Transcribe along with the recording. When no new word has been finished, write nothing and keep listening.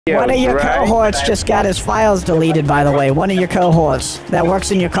One of your cohorts just got his files deleted, by the way. One of your cohorts that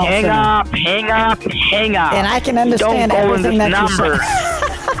works in your call center. Hang up. And I can understand everything that you say.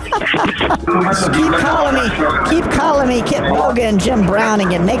 Keep calling me Kit Boga and Jim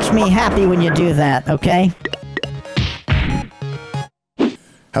Browning. It makes me happy when you do that, okay?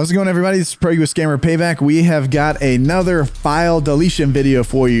 How's it going, everybody? This is Pro with Scammer Payback. We have got another file deletion video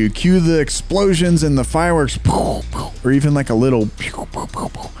for you. Cue the explosions and the fireworks, or even like a little.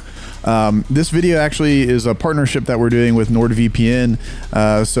 This video actually is a partnership that we're doing with NordVPN.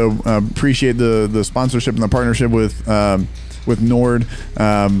 So appreciate the sponsorship and the partnership with Nord.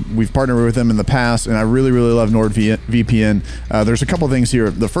 We've partnered with them in the past, and I really love NordVPN. There's a couple things here.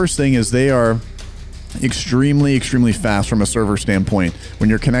 The first thing is they are extremely fast from a server standpoint. When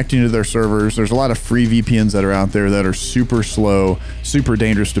you're connecting to their servers, there's a lot of free VPNs that are out there that are super slow, super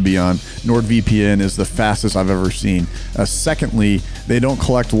dangerous to be on. NordVPN is the fastest I've ever seen. Secondly, they don't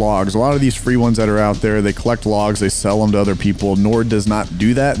collect logs. A lot of these free ones that are out there, they collect logs, they sell them to other people. Nord does not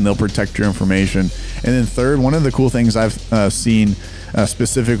do that, and they'll protect your information. And then third, one of the cool things I've seen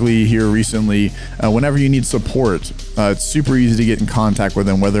specifically here recently, whenever you need support, it's super easy to get in contact with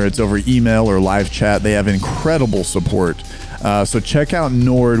them, whether it's over email or live chat. They have incredible support. So check out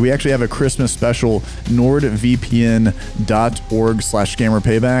Nord. We actually have a Christmas special,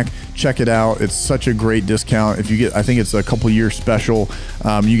 nordvpn.org/scammerpayback. Check it out. It's such a great discount. If you get, I think it's a couple year special.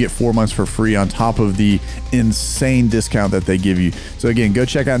 You get 4 months for free on top of the insane discount that they give you. So again, go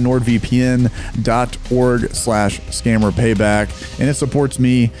check out nordvpn.org/scammerpayback. And it supports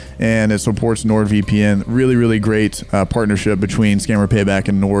me and it supports NordVPN. Really great partnership between Scammer Payback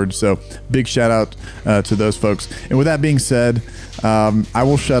and Nord. So big shout out to those folks. And with that being said, I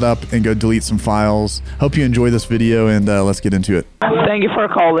will shut up and go delete some files. Hope you enjoy this video, and let's get into it. Thank you for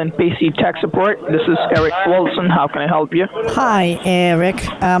calling PC Tech Support. This is Eric Wilson. How can I help you? Hi, Eric.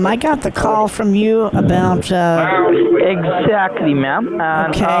 I got the call from you about... Exactly, ma'am.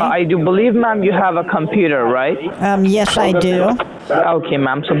 Okay. I do believe, ma'am, you have a computer, right? Yes, I do. Okay,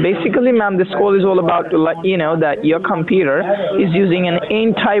 ma'am. So basically, ma'am, this call is all about to let you know that your computer is using an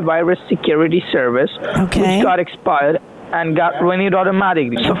antivirus security service, which got expired and got renewed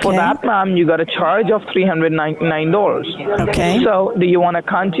automatically. So for that, ma'am, you got a charge of $399. Okay. So do you want to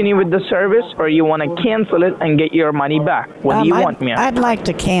continue with the service, or you want to cancel it and get your money back? What do you want, ma'am? I'd like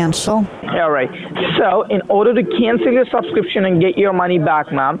to cancel. All right. So in order to cancel your subscription and get your money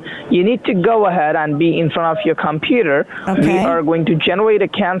back, ma'am, you need to go ahead and be in front of your computer. We are going to generate a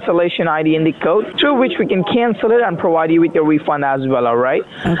cancellation ID in the code through which we can cancel it and provide you with your refund as well, all right?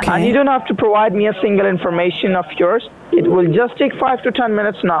 And you don't have to provide me a single information of yours. It will just take 5 to 10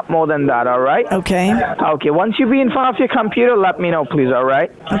 minutes, not more than that, all right? Okay. Okay, once you be in front of your computer, let me know, please, all right?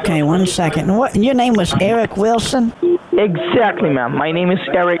 Okay, 1 second. What, your name was Eric Wilson? Exactly, ma'am. My name is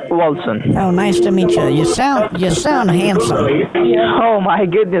Eric Wilson. Oh, nice to meet you. You sound handsome. Oh, my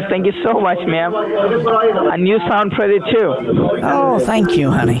goodness. Thank you so much, ma'am. And you sound pretty, too. Oh, thank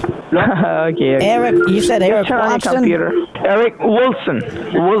you, honey. Okay. Eric, you said Eric Watson? Eric Wilson.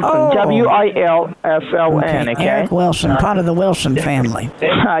 Oh. W-I-L-S-O-N, okay? Eric Wilson, part of the Wilson family.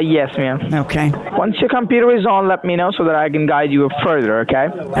 Yes, ma'am. Okay. Once your computer is on, let me know so that I can guide you further, okay?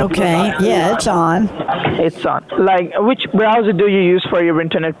 Okay. Yeah, it's on. It's on. Like, which browser do you use for your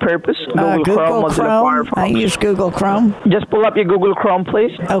internet purpose? Google Chrome. I use Google Chrome. Just pull up your Google Chrome,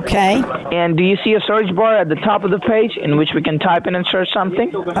 please. Okay. And do you see a search bar at the top of the page in which we can type in and search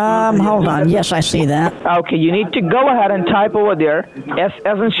something? Hold on. Yes, I see that. Okay, you need to go ahead and type over there, S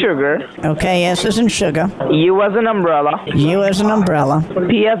as in sugar. Okay, S as in sugar. U as in umbrella. U as in umbrella.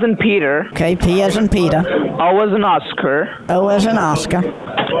 P as in Peter. Okay, P as in Peter. O as in Oscar. O as in Oscar.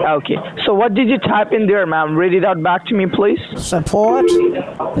 Okay, so what did you type in there, ma'am? Read it out back to me, please. Support?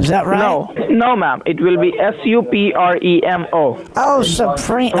 Is that right? No, ma'am. It will be S-U-P-R-E-M-O. Oh,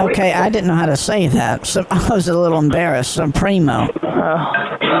 Supreme. Okay, I didn't know how to say that. So I was a little embarrassed. Supremo.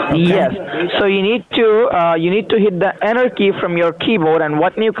 Yes. So you need to hit the enter key from your keyboard, and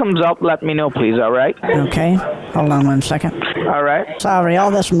what new comes up, let me know, please. All right? Okay. Hold on 1 second. All right. Sorry,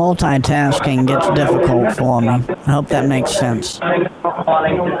 all this multitasking gets difficult for me. I hope that makes sense.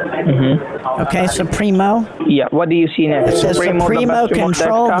 Okay, Supremo. Yeah. What do you see next? It says Supremo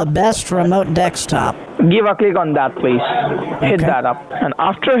control the best remote desktop. Give a click on that, please. Hit that up. And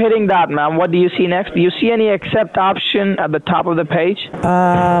after hitting that, ma'am, what do you see next? Do you see any accept option at the top of the page?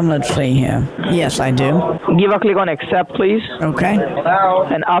 Let's see here. Yes, I do. Give a click on accept, please. Okay.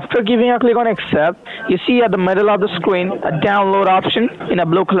 And after giving a click on accept, you see at the middle of the screen a download option in a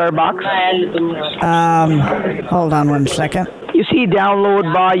blue color box. Hold on 1 second. You You see download,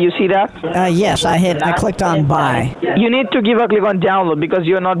 buy, you see that? Yes, I clicked on buy. You need to give a click on download because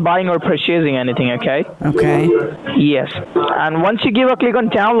you're not buying or purchasing anything, okay? Okay. Yes. And once you give a click on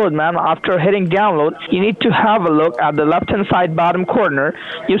download, ma'am, after hitting download, you need to have a look at the left-hand side bottom corner.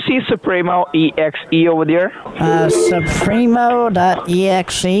 You see Supremo EXE over there?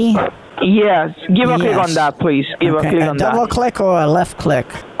 Supremo.exe? Yes. Give a click on that, please. Give a click on that. A double click or a left click?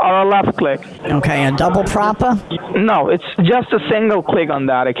 Or a left click. Okay, a double proper? No, it's just a single click on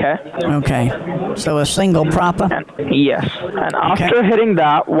that, okay? Okay, so a single proper? Yes. And after hitting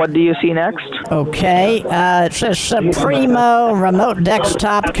that, what do you see next? Okay, it says Supremo Remote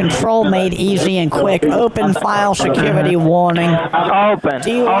Desktop Control Made Easy and Quick. Open file security warning. Open.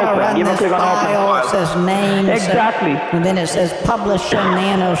 Do you want to run this file? It says name. Exactly. And then it says Publisher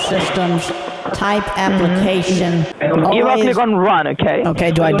Nano Systems. Type application. You will click on run, okay? Okay,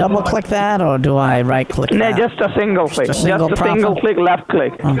 do I double click that or do I right click no, that? Just a single click. Just a single click, left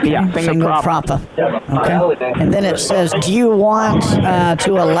click. Okay. Yeah, single proper. Okay. And then it says, do you want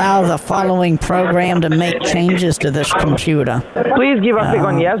to allow the following program to make changes to this computer? Please give a click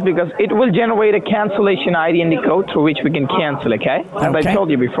on yes because it will generate a cancellation ID in the code through which we can cancel, okay? As I told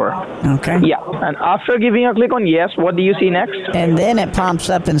you before. Okay. Yeah. And after giving a click on yes, what do you see next? And then it pops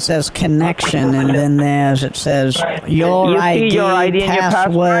up and says connection. And then it says your ID,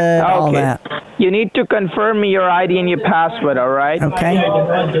 password, all that. You need to confirm your ID and your password, all right? Okay.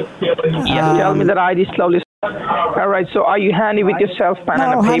 Yes, tell me that ID slowly. All right, so are you handy with your self pen and a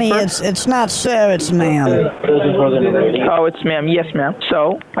paper? No, honey, it's not sir, it's ma'am. Oh, it's ma'am. Yes, ma'am.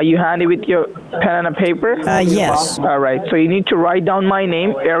 So, are you handy with your pen and a paper? Yes. All right, so you need to write down my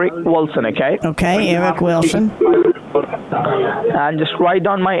name, Eric Wilson, okay? Okay, Eric Wilson. And just write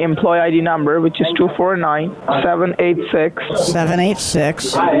down my employee ID number, which is 249-786.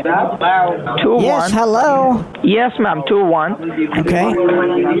 786. 21. Yes, hello. Yes, ma'am, 21. Okay.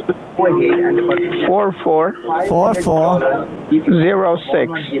 44. 06.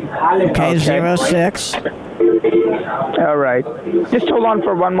 Okay, 06. All right. Just hold on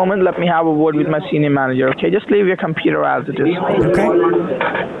for one moment. Let me have a word with my senior manager, okay? Just leave your computer as it is. Okay.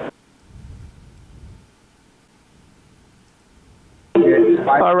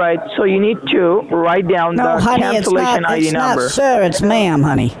 All right, so you need to write down the cancellation ID number. It's not sir, it's ma'am,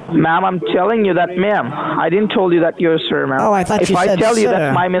 honey. Ma'am, I'm telling you that, ma'am. I didn't tell you that you're sir, ma'am. Oh, I thought you said sir. If I tell you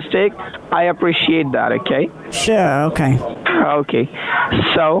that's my mistake, I appreciate that, okay? Sure, okay. Okay,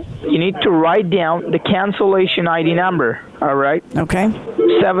 so you need to write down the cancellation ID number, all right? Okay.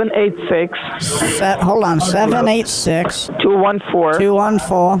 786. Hold on, 786. 214.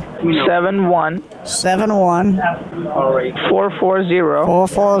 214. 71. 440.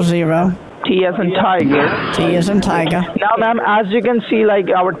 440. T as in tiger. T as in tiger. Now, ma'am, as you can see, like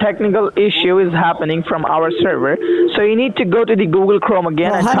our technical issue is happening from our server. So you need to go to the Google Chrome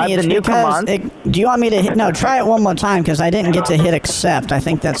again and type the new command. Do you want me to hit? No, try it one more time because I didn't get to hit accept. I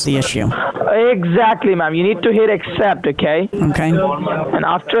think that's the issue. Exactly, ma'am. You need to hit accept, okay? Okay. And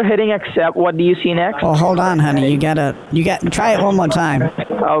after hitting accept, what do you see next? Well, hold on, honey. You got try it one more time.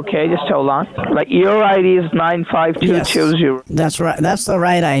 Okay, just hold on. Like your ID is 95220. Yes. That's right. That's the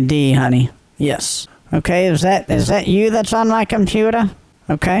right ID, honey. Yes. Okay, is that you that's on my computer?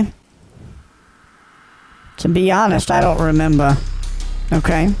 Okay. To be honest, I don't remember.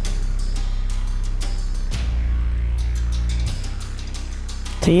 Okay.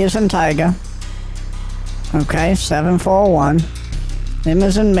 T is in tiger. Okay, 741. M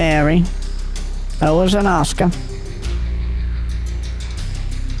is in Mary. O is in Oscar.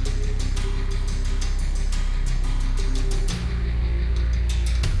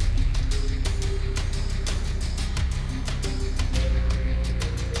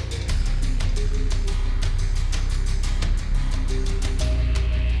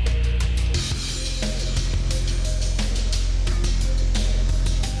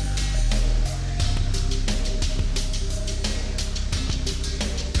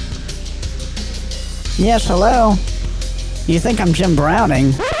 Yes, hello. You think I'm Jim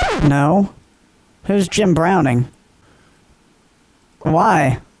Browning? No. Who's Jim Browning?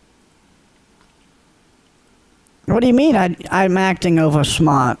 Why? What do you mean I'm acting over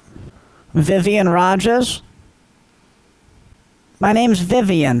smart? Vivian Rogers? My name's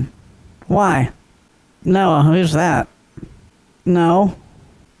Vivian. Why? No, who's that? No.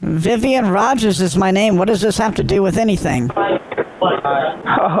 Vivian Rogers is my name. What does this have to do with anything?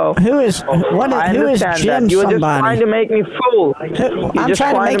 Oh, Who is who is Jim you were just somebody? trying to make me fool. I'm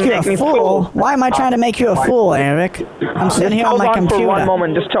trying to make you a fool. Why am I trying to make you a fool, Eric? I'm sitting here on my computer. Hold on for 1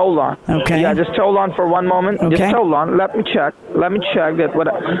 moment. Just hold on. Okay. Yeah, just hold on for 1 moment. Okay. Just hold on. Let me check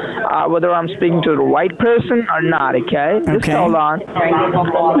that whether I'm speaking to the right person or not. Okay. Just hold on.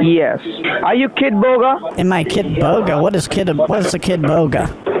 Yes. Are you Kid Boga? Am I Kid Boga? What is the Kid Boga?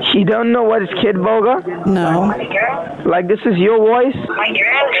 You don't know what is Kid Boga? No. Like this is your voice? My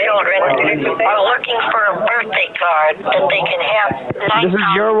grandchildren are looking for a birthday card that they can have. This is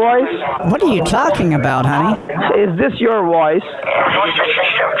your voice? What are you talking about, honey? Is this your voice?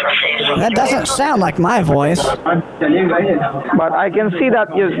 That doesn't sound like my voice. But I can see that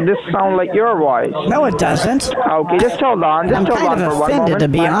this sounds like your voice. No, it doesn't. Okay, just hold on. Just I'm hold kind on of for 1 offended, moment. to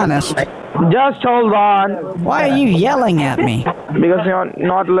be honest. Just hold on. Why are you yelling at me? Because you're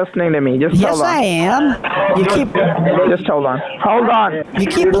not listening to me. Just Yes, hold on. I am. You keep Just hold on. Hold on. you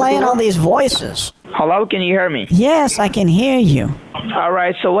keep playing all these voices. Hello, can you hear me? Yes, I can hear you. All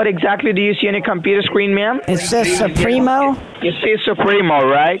right, so what exactly do you see on your computer screen, ma'am? It says Supremo. You see Supremo,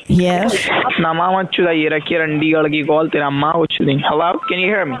 right? Yes. Hello, can you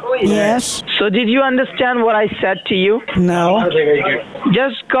hear me? Yes. So did you understand what I said to you? No.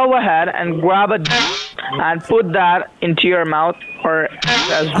 Just go ahead and grab a and put that into your mouth or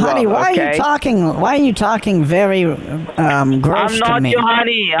as well. Honey, why okay? are you talking very gross I'm to not me? your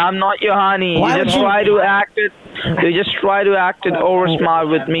honey. I'm not your honey. Why You would just you- try to act it. You just try to act it over smart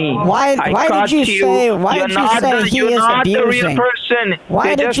with me. Why did you say you're not the real person. Why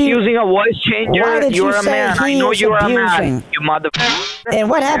you're did just you- using a voice changer. Why did You're you a say man. I he know is you're a man. abusing? You mother. And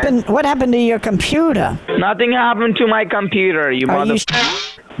what happened to your computer? Nothing happened to my computer. You Are mother. you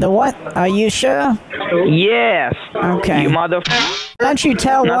the what? Are you sure? Yes. Okay. You mother. Why don't you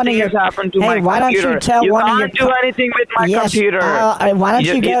tell one of Nothing your has happened to my why don't computer. you tell one of your can't do anything with my yes, computer. why don't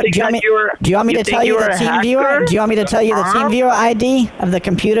you go? think Do you want that me, you're- do you want me to you tell think you you're the a team viewer? hacker? Do you want me to tell you the team viewer ID of the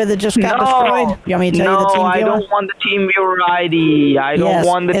computer that just got destroyed? Do you want me to tell you the team No, I viewer? don't want the team viewer ID. I don't Yes,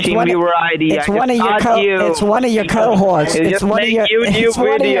 want the it's team one- viewer ID. It's I one of just your got you. it's one of your cohorts. You It's just one make of your YouTube it's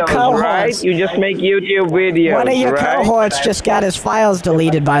one of your videos, cohorts. right? You just make YouTube videos, One of your right? cohorts just got his files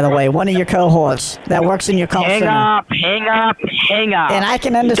deleted, by the way. One of your cohorts that works in your call Hang center. up, hang up, hang up. And I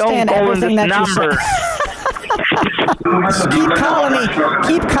can understand Don't call everything this that you say. number.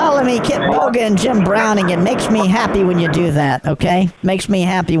 Keep calling me Kit Boga and Jim Browning. It makes me happy when you do that, okay? Makes me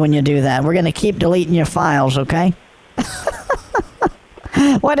happy when you do that. We're going to keep deleting your files, okay?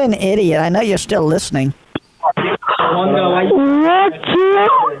 What an idiot. I know you're still listening.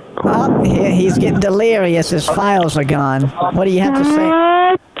 Oh, he's getting delirious. His files are gone. What do you have to say?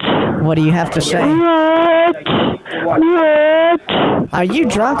 What do you have to say? Are you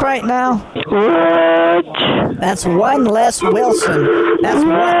drunk right now? That's one less Wilson. That's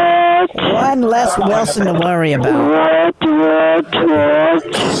one less Wilson to worry about.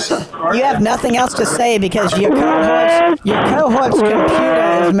 You have nothing else to say because your cohort's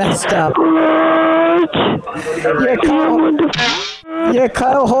computer is messed up. Your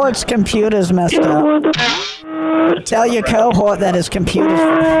cohort's computer's messed up. Tell your cohort that his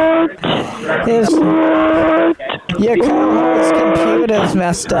your cohort's computer's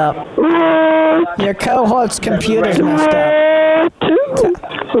messed up. Your cohort's computer's messed up.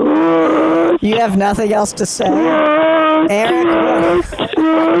 You have nothing else to say?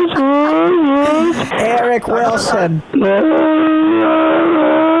 Eric Wilson.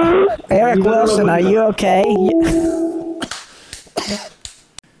 Eric Wilson, are you okay?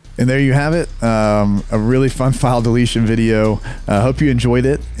 And there you have it, a really fun file deletion video. Hope you enjoyed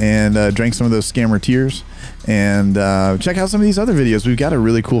it and drank some of those scammer tears. And check out some of these other videos. We've got a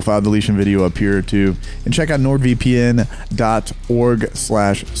really cool file deletion video up here too. And check out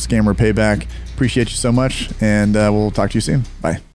nordvpn.org/scammerpayback. Appreciate you so much, and we'll talk to you soon. Bye.